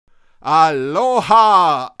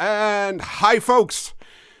Aloha and hi folks.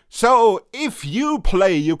 So if you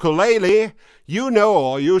play ukulele, you know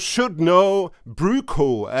or you should know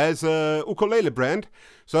BRÜKO as a ukulele brand.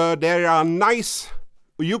 So there are nice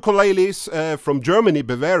ukuleles from Germany,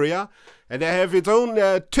 Bavaria, and they have its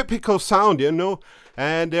own typical sound, you know.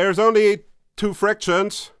 And there's only two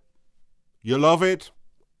fractions. You love it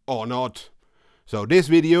or not. So this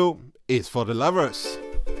video is for the lovers.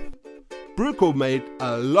 BRÜKO made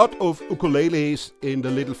a lot of ukuleles in the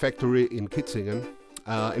little factory in Kitzingen,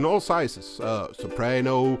 in all sizes,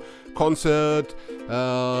 soprano, concert,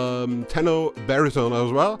 tenor, baritone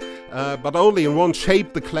as well, but only in one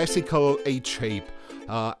shape, the classical H shape.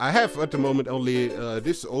 I have at the moment only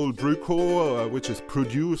this old BRÜKO, which is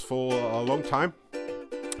produced for a long time,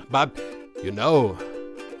 but you know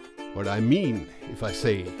what I mean if I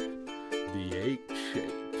say the H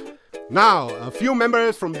shape. Now, a few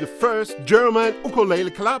members from the first German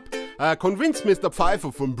ukulele club convinced Mr.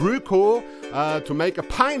 Pfeiffer from BRÜKO to make a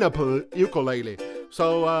pineapple ukulele.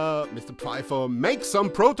 So Mr. Pfeiffer makes some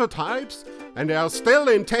prototypes and they are still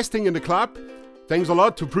in testing in the club. Thanks a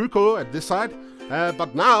lot to BRÜKO at this side.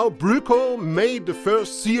 But now BRÜKO made the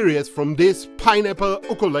first series from these pineapple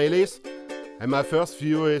ukuleles. And my first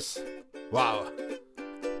view is, wow,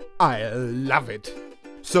 I love it.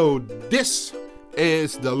 So this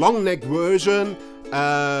is the long neck version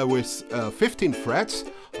with 15 frets.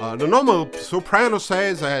 The normal soprano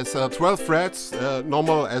says has 12 frets,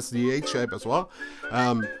 normal as the H shape as well.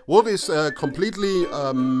 Wood is completely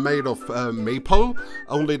made of maple.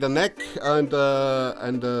 Only the neck and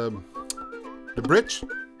the bridge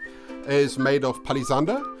is made of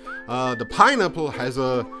palisander. The pineapple has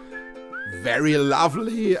a very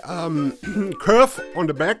lovely curve on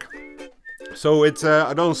the back. So it's,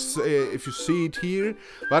 I don't if you see it here,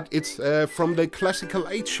 but it's from the classical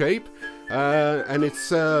H shape, and it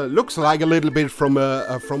looks like a little bit from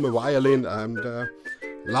a violin, and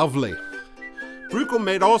lovely. BRÜKO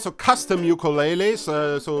made also custom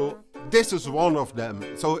ukuleles, so this is one of them.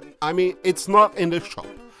 So I mean, it's not in the shop.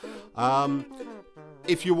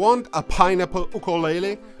 If you want a pineapple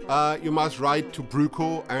ukulele, you must write to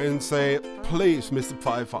BRÜKO and say, please, Mr.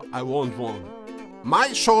 Pfeiffer, I want one.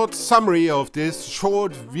 My short summary of this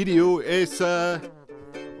short video is the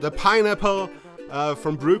pineapple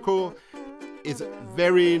from BRÜKO is a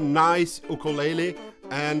very nice ukulele,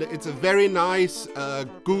 and it's a very nice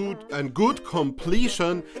good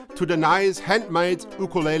completion to the nice handmade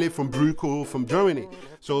ukulele from BRÜKO from Germany.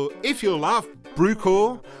 So if you love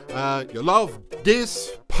BRÜKO, you love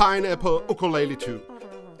this pineapple ukulele too.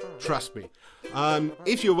 Trust me.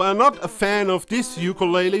 If you were not a fan of these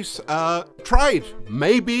ukuleles, try it.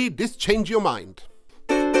 Maybe this change your mind.